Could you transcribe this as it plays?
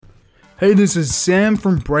Hey, this is Sam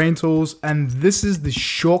from Brain Tools, and this is the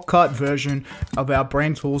shortcut version of our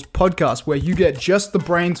Brain Tools podcast, where you get just the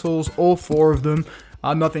Brain Tools, all four of them,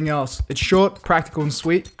 nothing else. It's short, practical, and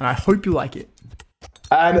sweet, and I hope you like it.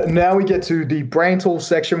 And now we get to the Brain Tools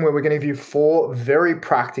section, where we're going to give you four very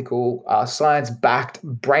practical, science-backed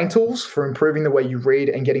brain tools for improving the way you read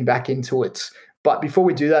and getting back into it. But before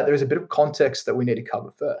we do that, there's a bit of context that we need to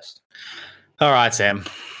cover first. All right, Sam.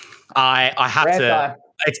 I have to.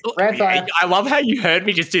 I love how you heard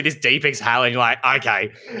me just do this deep exhale and you're like,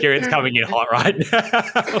 okay, Kieran's coming in hot right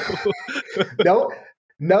now.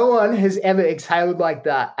 No one has ever exhaled like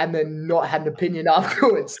that and then not had an opinion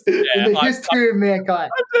afterwards in the history of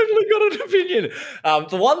mankind. I've definitely got an opinion.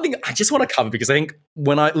 The one thing I just want to cover, because I think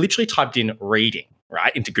when I literally typed in reading,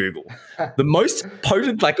 right, into Google, the most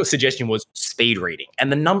potent suggestion was speed reading.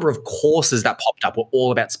 And the number of courses that popped up were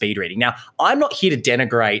all about speed reading. Now, I'm not here to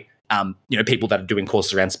denigrate people that are doing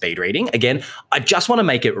courses around speed reading. Again, I just want to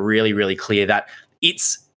make it really, really clear that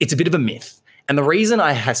it's a bit of a myth. And the reason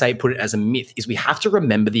I say put it as a myth is we have to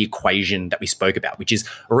remember the equation that we spoke about, which is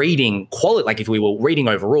reading quality. Like if we were reading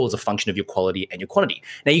overall as a function of your quality and your quantity.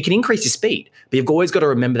 Now you can increase your speed, but you've always got to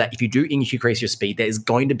remember that if you do increase your speed, there is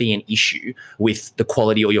going to be an issue with the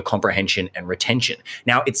quality or your comprehension and retention.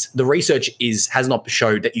 Now the research has not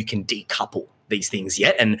showed that you can decouple these things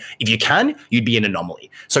yet. And if you can, you'd be an anomaly.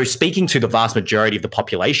 So speaking to the vast majority of the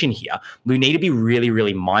population here, we need to be really,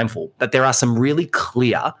 really mindful that there are some really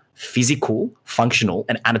clear physical, functional,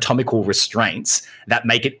 and anatomical restraints that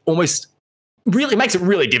make it makes it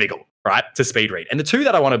really difficult, right, to speed read. And the two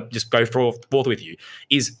that I want to just go forth with you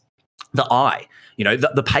is the eye.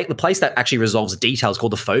 The place that actually resolves detail is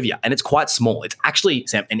called the fovea, and it's quite small. It's actually,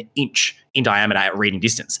 Sam, an inch in diameter at reading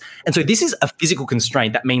distance. And so this is a physical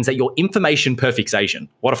constraint that means that your information per fixation,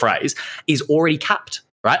 what a phrase, is already capped,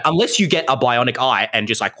 right? Unless you get a bionic eye and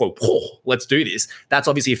just whoa, let's do this. That's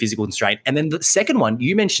obviously a physical constraint. And then the second one,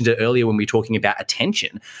 you mentioned it earlier when we were talking about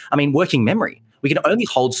attention. Working memory. We can only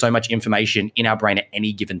hold so much information in our brain at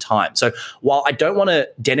any given time. So while I don't want to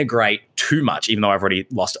denigrate too much, even though I've already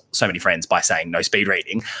lost so many friends by saying no speed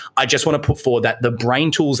reading, I just want to put forward that the brain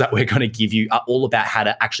tools that we're going to give you are all about how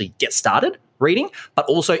to actually get started reading, but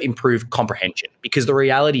also improve comprehension. Because the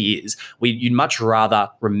reality is you'd much rather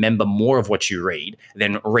remember more of what you read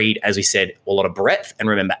than read, as we said, a lot of breadth and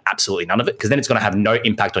remember absolutely none of it, because then it's going to have no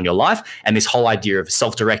impact on your life. And this whole idea of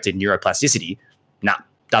self-directed neuroplasticity,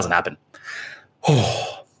 doesn't happen.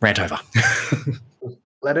 Oh, rant over.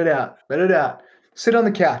 Let it out. Sit on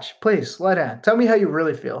the couch, please. Lie down. Tell me how you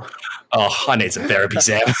really feel. Oh, I need some therapy,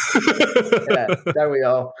 Sam. Yeah, there we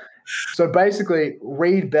go. So basically,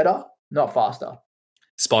 read better, not faster.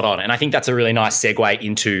 Spot on. And I think that's a really nice segue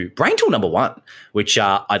into brain tool number one, which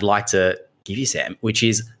I'd like to give you, Sam, which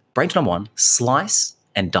is brain tool number one, slice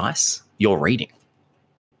and dice your reading.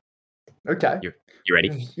 Okay. You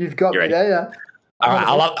ready? You've got me there, yeah. All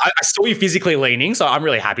right, I saw you physically leaning, so I'm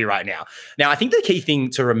really happy right now. Now, I think the key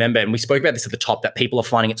thing to remember, and we spoke about this at the top, that people are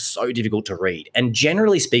finding it so difficult to read. And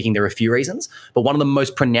generally speaking, there are a few reasons, but one of the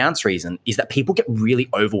most pronounced reasons is that people get really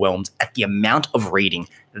overwhelmed at the amount of reading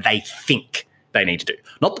they think they need to do.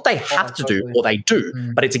 Not that they have to do or they do,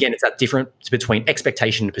 but it's that difference between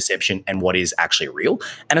expectation and perception and what is actually real.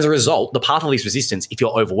 And as a result, the path of least resistance, if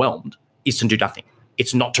you're overwhelmed, is to do nothing.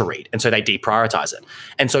 It's not to read. And so they deprioritize it.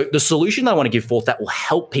 And so the solution that I want to give forth that will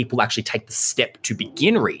help people actually take the step to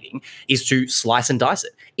begin reading is to slice and dice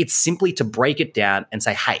it. It's simply to break it down and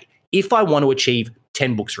say, hey, if I want to achieve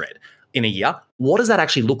 10 books read in a year, what does that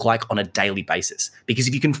actually look like on a daily basis? Because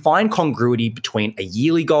if you can find congruity between a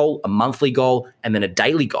yearly goal, a monthly goal, and then a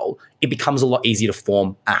daily goal, it becomes a lot easier to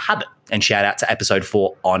form a habit. And shout out to episode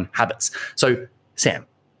 4 on habits. So, Sam,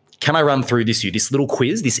 can I run through this little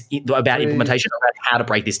quiz, about implementation, about how to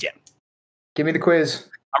break this down? Give me the quiz.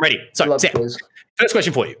 I'm ready. So, Sam, first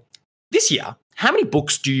question for you. This year, how many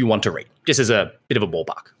books do you want to read? Just as a bit of a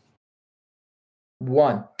ballpark.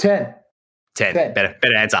 10. 10.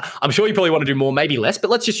 Better answer. I'm sure you probably want to do more, maybe less,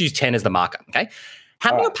 but let's just use 10 as the marker, okay?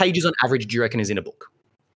 How many pages on average do you reckon is in a book?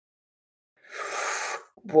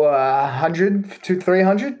 100 to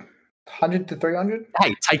 300. 100 to 300?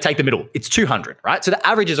 Hey, take the middle. It's 200, right? So the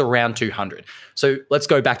average is around 200. So let's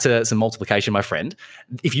go back to some multiplication, my friend.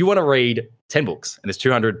 If you want to read 10 books and there's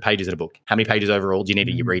 200 pages in a book, how many pages overall do you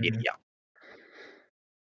need to read in a year?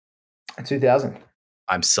 2,000.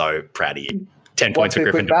 I'm so proud of you. 10 points for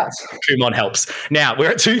Gryffindor. Kumon helps. Now,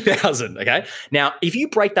 we're at 2,000, okay? Now, if you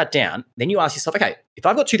break that down, then you ask yourself, okay, if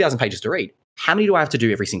I've got 2,000 pages to read, how many do I have to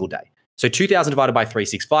do every single day? So 2,000 divided by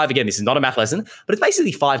 365, again, this is not a math lesson, but it's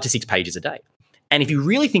basically 5 to 6 pages a day. And if you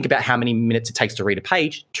really think about how many minutes it takes to read a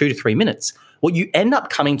page, 2 to 3 minutes, what you end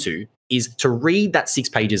up coming to is to read that 6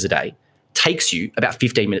 pages a day takes you about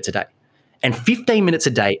 15 minutes a day. And 15 minutes a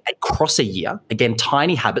day across a year, again,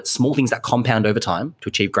 tiny habits, small things that compound over time to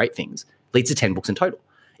achieve great things, leads to 10 books in total.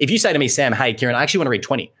 If you say to me, Sam, hey, Kieran, I actually want to read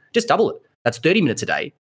 20, just double it. That's 30 minutes a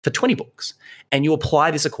day for 20 books. And you apply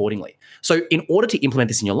this accordingly. So in order to implement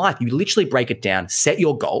this in your life, you literally break it down, set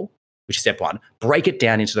your goal, which is step one, break it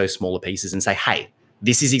down into those smaller pieces and say, hey,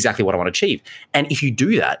 this is exactly what I want to achieve. And if you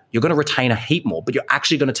do that, you're going to retain a heap more, but you're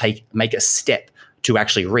actually going to make a step to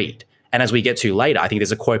actually read. And as we get to later, I think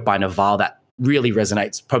there's a quote by Naval that really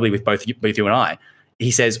resonates probably with both you and I.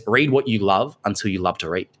 He says, read what you love until you love to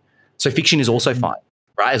read. So fiction is also fine,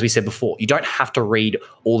 right? As we said before, you don't have to read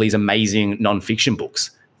all these amazing nonfiction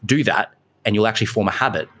books. Do that and you'll actually form a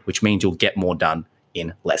habit, which means you'll get more done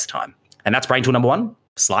in less time. And that's brain tool number one,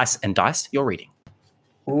 slice and dice your reading.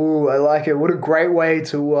 Ooh, I like it. What a great way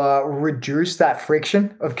to reduce that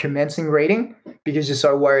friction of commencing reading because you're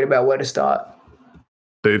so worried about where to start.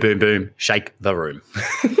 Boom, boom, boom. Shake the room.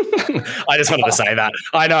 I just wanted to say that.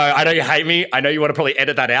 I know you hate me. I know you want to probably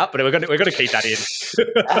edit that out, but we're going to keep that in.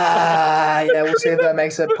 Yeah, we'll see if that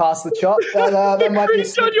makes it past the chop. That might be a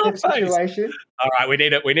situation. All right, we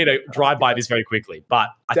need to drive by this very quickly. But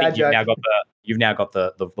I think you've now got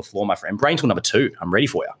the floor, my friend. Brain tool number 2. I'm ready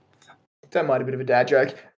for you. Don't mind a bit of a dad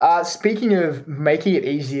joke. Speaking of making it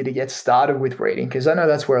easier to get started with reading, because I know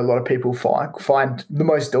that's where a lot of people find the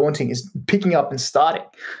most daunting is picking up and starting,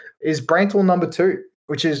 is brain tool number 2,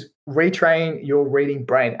 which is retrain your reading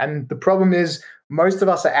brain. And the problem is most of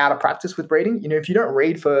us are out of practice with reading. You know, if you don't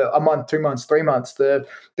read for a month, 2 months, 3 months, the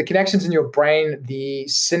connections in your brain, the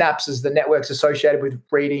synapses, the networks associated with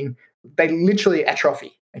reading, they literally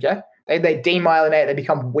atrophy, okay? They demyelinate, they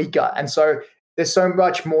become weaker. And so there's so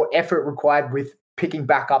much more effort required with picking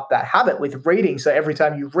back up that habit with reading. So every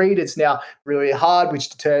time you read, it's now really hard, which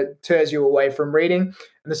deters you away from reading.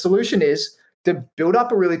 And the solution is to build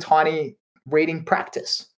up a really tiny reading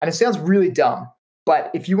practice. And it sounds really dumb, but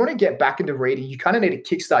if you want to get back into reading, you kind of need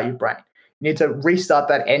to kickstart your brain. You need to restart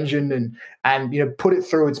that engine and put it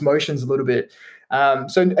through its motions a little bit.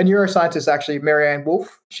 So a neuroscientist, actually, Marianne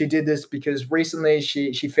Wolf, she did this because recently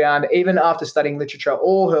she found, even after studying literature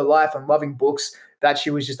all her life and loving books, that she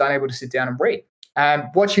was just unable to sit down and read. And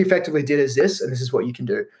what she effectively did is this, and this is what you can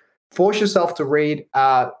do. Force yourself to read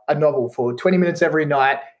a novel for 20 minutes every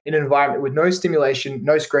night in an environment with no stimulation,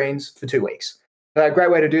 no screens for 2 weeks. A great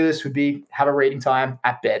way to do this would be have a reading time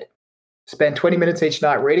at bed. Spend 20 minutes each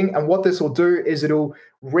night reading. And what this will do is it'll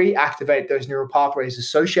reactivate those neural pathways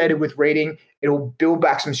associated with reading. It'll build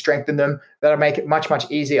back some strength in them that'll make it much, much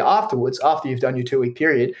easier afterwards, after you've done your 2-week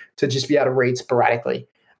period, to just be able to read sporadically.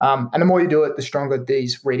 And the more you do it, the stronger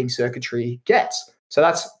these reading circuitry gets. So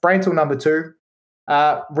that's brain tool number 2,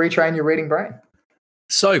 retrain your reading brain.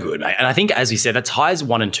 So good, mate. And I think, as you said, that ties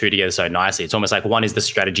 1 and 2 together so nicely. It's almost like 1 is the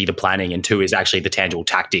strategy, the planning, and 2 is actually the tangible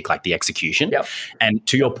tactic, like the execution. Yep. And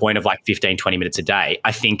to your point of like 15, 20 minutes a day,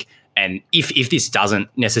 I think, and if this doesn't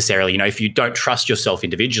necessarily, if you don't trust yourself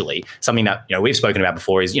individually, something that, we've spoken about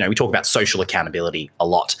before is, we talk about social accountability a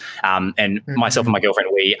lot. And myself and my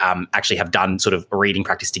girlfriend, we actually have done sort of a reading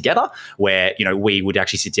practice together where, we would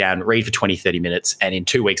actually sit down, read for 20, 30 minutes. And in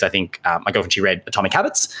 2 weeks, I think my girlfriend, she read Atomic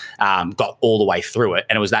Habits, got all the way through it.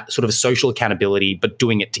 And it was that sort of social accountability, but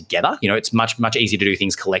doing it together. It's much, much easier to do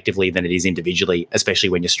things collectively than it is individually, especially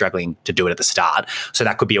when you're struggling to do it at the start. So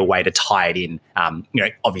that could be a way to tie it in,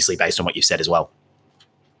 obviously based on what you said as well.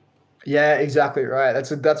 Yeah, exactly right.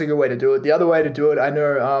 That's a good way to do it. The other way to do it, I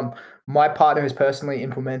know my partner has personally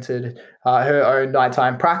implemented her own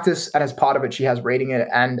nighttime practice, and as part of it, she has reading it,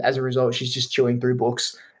 and as a result, she's just chewing through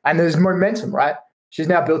books. And there's momentum, right? She's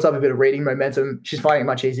now built up a bit of reading momentum. She's finding it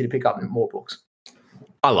much easier to pick up more books.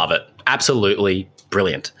 I love it. Absolutely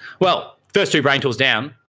brilliant. Well, first 2 brain tools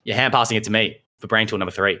down. You're hand passing it to me for brain tool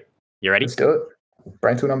number 3. You ready? Let's do it.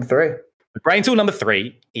 Brain tool number 3. Brain tool number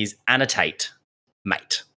 3 is annotate,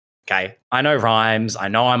 mate. Okay. I know rhymes. I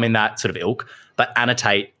know I'm in that sort of ilk, but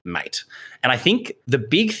annotate, mate. And I think the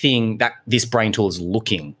big thing that this brain tool is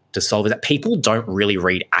looking to solve is that people don't really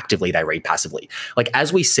read actively, they read passively. Like,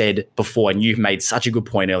 as we said before, and you've made such a good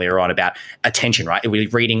point earlier on about attention, right? We're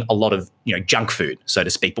reading a lot of, junk food, so to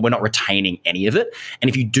speak, but we're not retaining any of it. And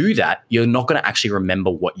if you do that, you're not going to actually remember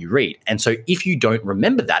what you read. And so if you don't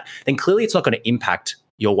remember that, then clearly it's not going to impact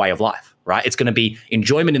your way of life, right? It's going to be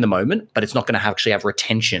enjoyment in the moment, but it's not going to actually have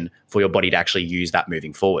retention for your body to actually use that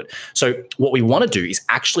moving forward. So what we want to do is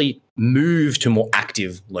actually move to more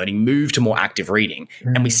active learning, move to more active reading.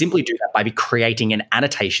 And we simply do that by creating an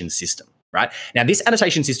annotation system. right? Now, this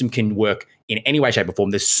annotation system can work in any way, shape, or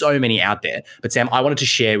form. There's so many out there. But Sam, I wanted to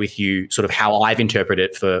share with you sort of how I've interpreted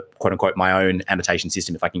it for quote unquote my own annotation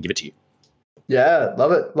system, if I can give it to you. Yeah,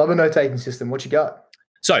 love it. Love a note-taking system. What you got?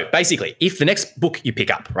 So basically, if the next book you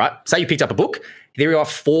pick up, right? Say you picked up a book, there are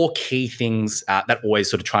 4 key things that always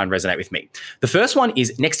sort of try and resonate with me. The first one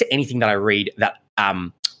is next to anything that I read that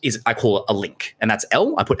I call it a link, and that's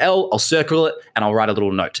L. I put L, I'll circle it, and I'll write a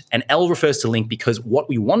little note. And L refers to link because what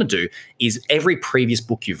we want to do is every previous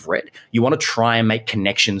book you've read, you want to try and make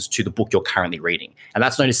connections to the book you're currently reading. And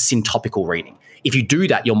that's known as syntopical reading. If you do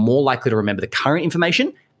that, you're more likely to remember the current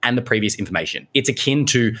information and the previous information. It's akin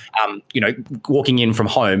to, walking in from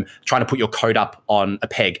home, trying to put your coat up on a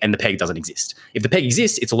peg and the peg doesn't exist. If the peg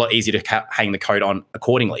exists, it's a lot easier to hang the coat on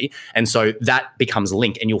accordingly. And so that becomes a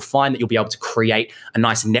link, and you'll find that you'll be able to create a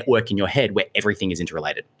nice network in your head where everything is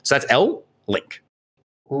interrelated. So that's L, link.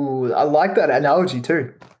 Ooh, I like that analogy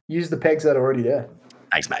too. Use the pegs that are already there.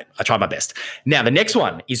 Thanks, mate. I tried my best. Now, the next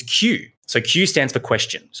one is Q. So Q stands for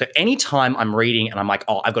question. So anytime I'm reading and I'm like,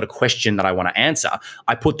 oh, I've got a question that I want to answer,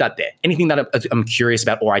 I put that there. Anything that I'm curious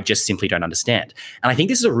about or I just simply don't understand. And I think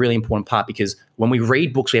this is a really important part because when we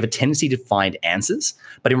read books, we have a tendency to find answers.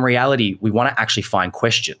 But in reality, we want to actually find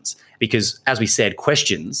questions because, as we said,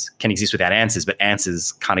 questions can exist without answers, but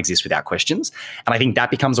answers can't exist without questions. And I think that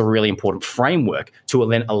becomes a really important framework to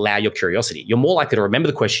then allow your curiosity. You're more likely to remember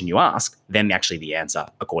the question you ask than actually the answer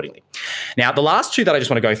accordingly. Now, the last 2 that I just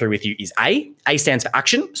want to go through with you is A. A stands for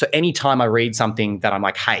action. So anytime I read something that I'm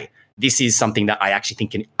like, hey, this is something that I actually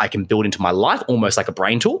think I can build into my life, almost like a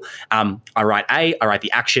brain tool. I write A, I write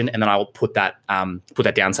the action, and then I'll put that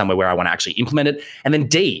down somewhere where I want to actually implement it. And then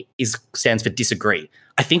D stands for disagree.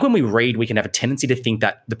 I think when we read, we can have a tendency to think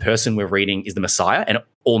that the person we're reading is the Messiah and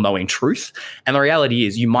all-knowing truth. And the reality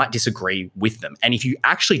is you might disagree with them. And if you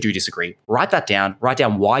actually do disagree, write that down, write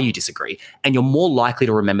down why you disagree, and you're more likely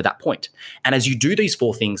to remember that point. And as you do these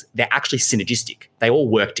 4 things, they're actually synergistic. They all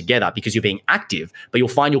work together because you're being active, but you'll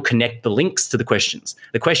find you'll connect the links to the questions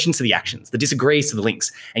to the actions, the disagrees to the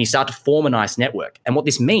links, and you start to form a nice network. And what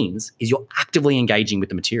this means is you're actively engaging with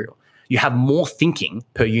the material. You have more thinking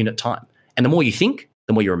per unit time. And the more you think,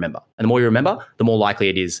 the more you remember. And the more you remember, the more likely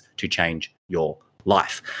it is to change your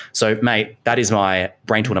life. So, mate, that is my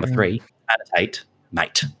brain tool number 3, annotate,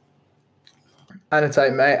 mate.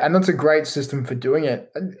 Annotate, mate. And that's a great system for doing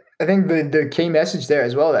it. I think the key message there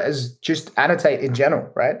as well is just annotate in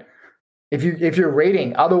general, right? If you're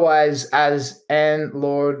reading, otherwise, as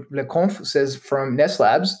Anne-Laure Leconf says from Nest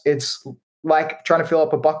Labs, it's like trying to fill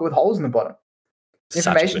up a bucket with holes in the bottom.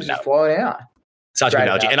 Information just flowing out. Such a good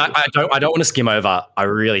analogy. And I don't want to skim over. I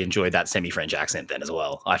really enjoyed that semi-French accent then as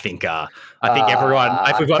well. I think everyone,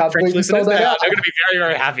 if we've got French listeners now, they're going to be very,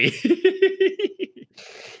 very happy.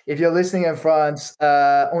 If you're listening in France,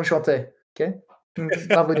 enchanté. Okay.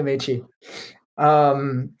 Lovely to meet you.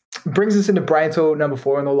 Brings us into brain tool number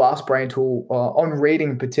 4 and the last brain tool on reading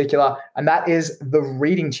in particular, and that is the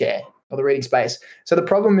reading chair or the reading space. So the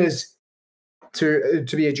problem is to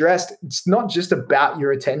be addressed. It's not just about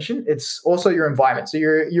your attention; it's also your environment. So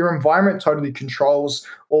your environment totally controls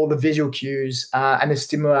all the visual cues and the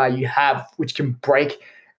stimuli you have, which can break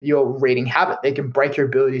your reading habit. They can break your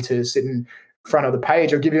ability to sit in front of the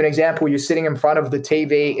page. I'll give you an example. You're sitting in front of the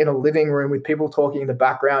TV in a living room with people talking in the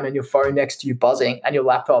background and your phone next to you buzzing and your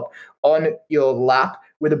laptop on your lap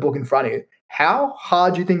with a book in front of you. How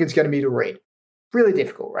hard do you think it's going to be to read? Really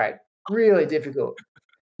difficult, right? Really difficult.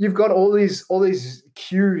 You've got all these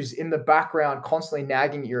cues in the background constantly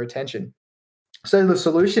nagging at your attention. So the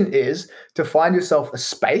solution is to find yourself a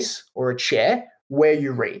space or a chair where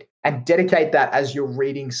you read and dedicate that as your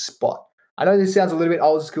reading spot. I know this sounds a little bit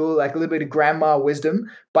old school, like a little bit of grandma wisdom,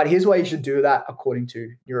 but here's why you should do that according to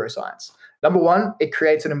neuroscience. Number 1, it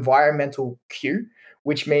creates an environmental cue,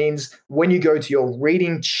 which means when you go to your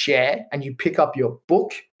reading chair and you pick up your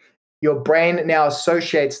book, your brain now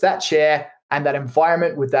associates that chair and that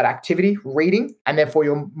environment with that activity, reading, and therefore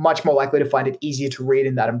you're much more likely to find it easier to read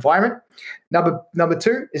in that environment. Number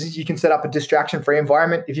 2 is you can set up a distraction-free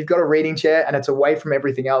environment. If you've got a reading chair and it's away from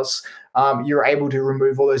everything else, you're able to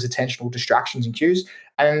remove all those attentional distractions and cues.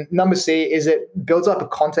 And number C is it builds up a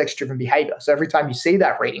context-driven behavior. So every time you see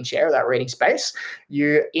that reading chair or that reading space,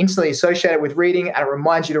 you instantly associate it with reading and it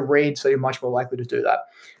reminds you to read, so you're much more likely to do that.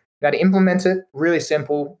 Now, to implement it, really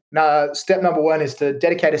simple. Now, step number 1 is to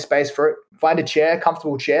dedicate a space for it. Find a chair,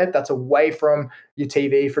 comfortable chair that's away from your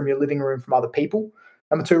TV, from your living room, from other people.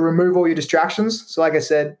 Number 2, remove all your distractions. So like I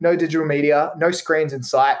said, no digital media, no screens in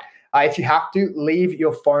sight. If you have to, leave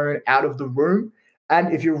your phone out of the room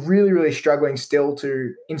And if you're really, really struggling still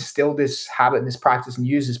to instill this habit and this practice and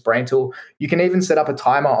use this brain tool, you can even set up a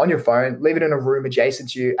timer on your phone, leave it in a room adjacent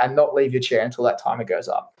to you, and not leave your chair until that timer goes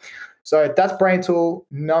up. So that's brain tool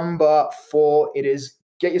number 4. It is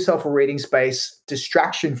get yourself a reading space,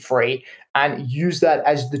 distraction free, and use that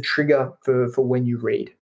as the trigger for when you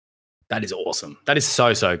read. That is awesome. That is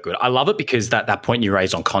so, so good. I love it because that point you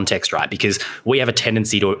raised on context, right? Because we have a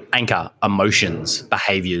tendency to anchor emotions,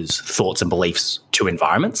 behaviors, thoughts, and beliefs to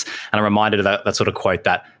environments. And I'm reminded of that sort of quote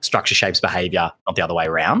that structure shapes behavior, not the other way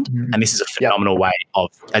around. Mm-hmm. And this is a phenomenal way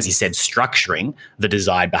of, as you said, structuring the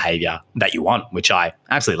desired behavior that you want, which I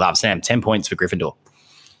absolutely love. Sam, 10 points for Gryffindor.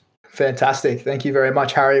 Fantastic. Thank you very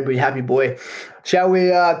much, Harry. Be happy boy. Shall we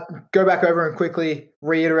go back over and quickly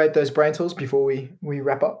reiterate those brain tools before we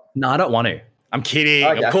wrap up? No, I don't want to. I'm kidding.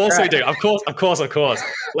 Okay, of course we do. Of course.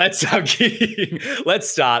 I'm kidding. Let's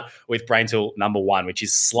start with brain tool number 1, which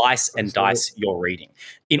is slice and dice your reading.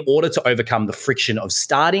 In order to overcome the friction of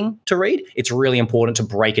starting to read, it's really important to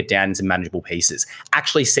break it down into manageable pieces.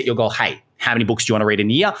 Actually set your goal. Hey, how many books do you want to read in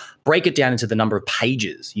a year? Break it down into the number of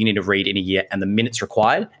pages you need to read in a year and the minutes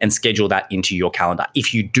required, and schedule that into your calendar.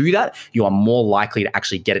 If you do that, you are more likely to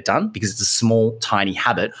actually get it done because it's a small, tiny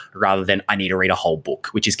habit rather than I need to read a whole book,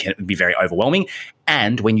 which can be very overwhelming.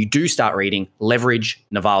 And when you do start reading, leverage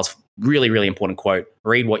Naval's really, really important quote: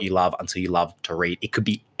 read what you love until you love to read. It could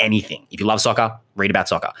be anything. If you love soccer, read about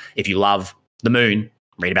soccer. If you love the moon,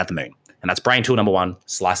 read about the moon. And that's brain tool number 1,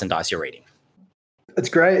 slice and dice your reading. That's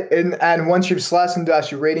great. And once you've sliced and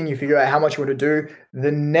diced your reading, you figure out how much you want to do. The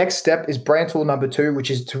next step is brain tool number 2, which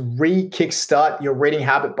is to kickstart your reading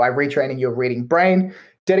habit by retraining your reading brain,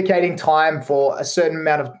 dedicating time for a certain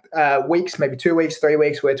amount of weeks, maybe 2 weeks, 3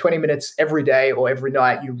 weeks, where 20 minutes every day or every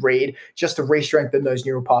night you read, just to re-strengthen those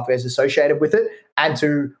neural pathways associated with it and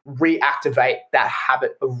to reactivate that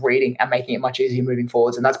habit of reading and making it much easier moving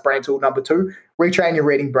forwards. And that's brain tool number 2, retrain your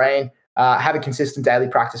reading brain, have a consistent daily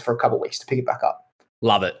practice for a couple of weeks to pick it back up.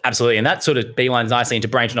 Love it. Absolutely. And that sort of beelines nicely into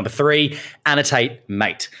brain tool number 3, annotate,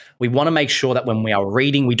 mate. We want to make sure that when we are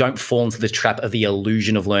reading, we don't fall into the trap of the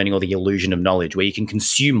illusion of learning or the illusion of knowledge, where you can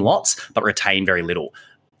consume lots but retain very little.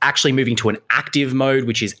 Actually moving to an active mode,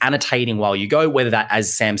 which is annotating while you go, whether that,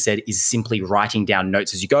 as Sam said, is simply writing down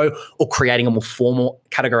notes as you go or creating a more formal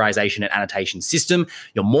categorization and annotation system.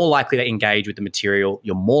 You're more likely to engage with the material,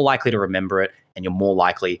 you're more likely to remember it, and you're more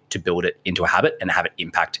likely to build it into a habit and have it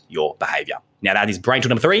impact your behavior. Now, that is brain tool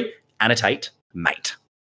number 3, annotate, mate.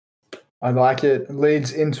 I like it. It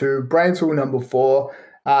leads into brain tool number 4,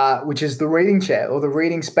 which is the reading chair or the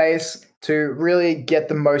reading space, to really get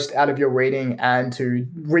the most out of your reading and to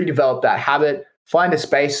redevelop that habit. Find a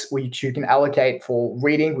space which you can allocate for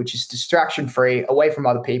reading, which is distraction-free, away from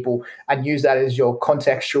other people, and use that as your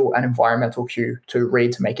contextual and environmental cue to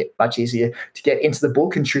read, to make it much easier to get into the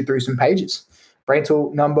book and shoot through some pages. Brain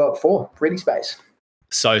tool number 4, reading space.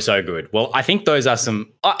 So good. Well, I think those are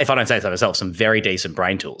some, if I don't say so myself, some very decent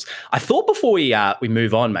brain tools. I thought before we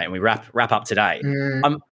move on, mate, and we wrap up today,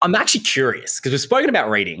 I'm actually curious because we've spoken about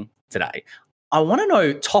reading today. I want to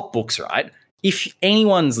know top books, right? If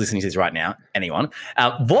anyone's listening to this right now,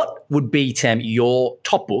 what would be, Tim, your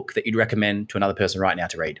top book that you'd recommend to another person right now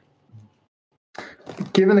to read?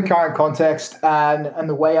 Given the current context and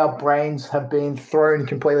the way our brains have been thrown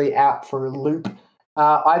completely out for a loop,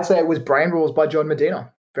 I'd say it was Brain Rules by John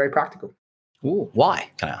Medina. Very practical. Ooh, why,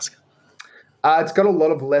 can I ask? It's got a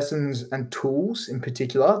lot of lessons and tools in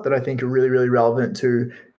particular that I think are really, really relevant to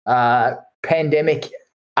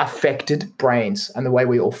pandemic-affected brains and the way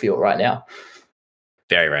we all feel right now.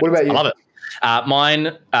 Very right. What about you? I love it.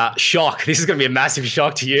 Mine, shock. This is going to be a massive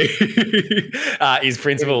shock to you. Is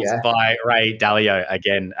Principles by Ray Dalio,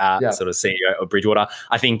 again, sort of CEO of Bridgewater.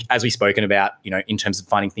 I think, as we've spoken about, in terms of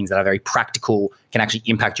finding things that are very practical, can actually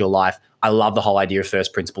impact your life. I love the whole idea of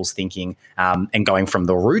first principles thinking and going from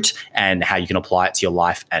the root and how you can apply it to your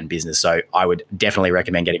life and business. So I would definitely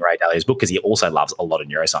recommend getting Ray Dalio's book because he also loves a lot of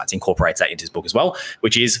neuroscience, incorporates that into his book as well,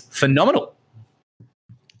 which is phenomenal.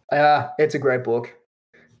 It's a great book.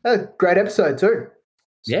 A great episode too.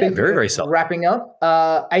 Yeah, very, very solid. Wrapping up,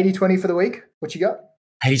 80-20 for the week. What you got?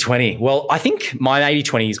 80-20. Well, I think my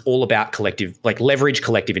 80-20 is all about leverage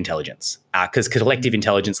collective intelligence, because collective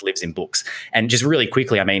intelligence lives in books. And just really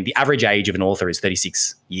quickly, the average age of an author is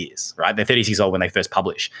 36 years, right? They're 36 years old when they first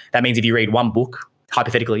publish. That means if you read one book,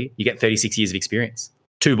 hypothetically, you get 36 years of experience.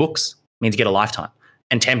 2 books means you get a lifetime.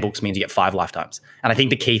 And 10 books means you get 5 lifetimes. And I think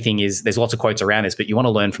the key thing is there's lots of quotes around this, but you want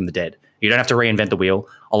to learn from the dead. You don't have to reinvent the wheel.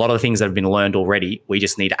 A lot of the things that have been learned already, we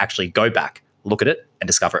just need to actually go back, look at it, and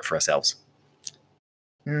discover it for ourselves.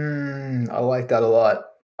 I like that a lot.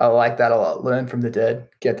 I like that a lot. Learn from the dead.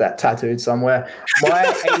 Get that tattooed somewhere. My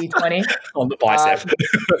 80-20 on the bicep.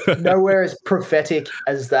 nowhere as prophetic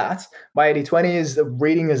as that. My 80-20 is the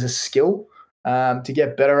reading as a skill. To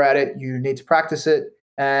get better at it, you need to practice it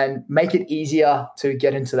and make it easier to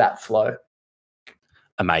get into that flow.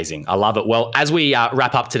 Amazing. I love it. Well, as we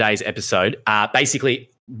wrap up today's episode, basically,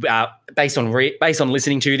 based on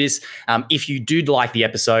listening to this, if you did like the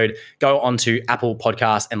episode, go onto Apple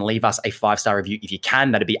Podcasts and leave us a 5-star review if you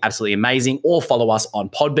can. That'd be absolutely amazing. Or follow us on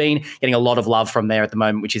Podbean, getting a lot of love from there at the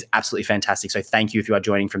moment, which is absolutely fantastic. So thank you if you are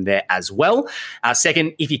joining from there as well.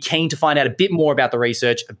 Second, if you're keen to find out a bit more about the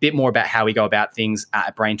research, a bit more about how we go about things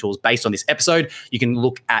at Brain Tools based on this episode, you can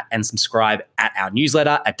look at and subscribe at our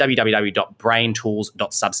newsletter at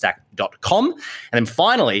www.braintools.substack.com. And then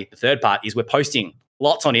finally, the third part is we're posting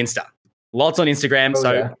lots on Instagram.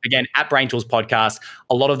 Again, at Brain Tools Podcast,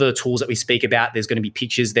 a lot of the tools that we speak about, there's going to be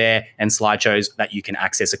pictures there and slideshows that you can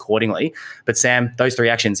access accordingly. But Sam, those 3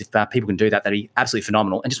 actions, if people can do that, that'd be absolutely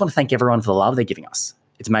phenomenal. And just want to thank everyone for the love they're giving us.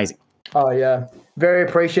 It's amazing. Oh, yeah. Very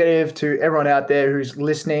appreciative to everyone out there who's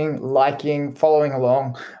listening, liking, following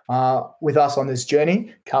along with us on this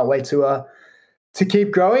journey. Can't wait to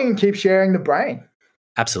keep growing and keep sharing the brain.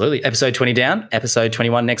 Absolutely. Episode 20 down, episode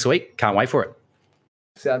 21 next week. Can't wait for it.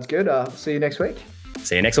 Sounds good. See you next week.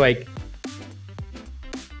 See you next week.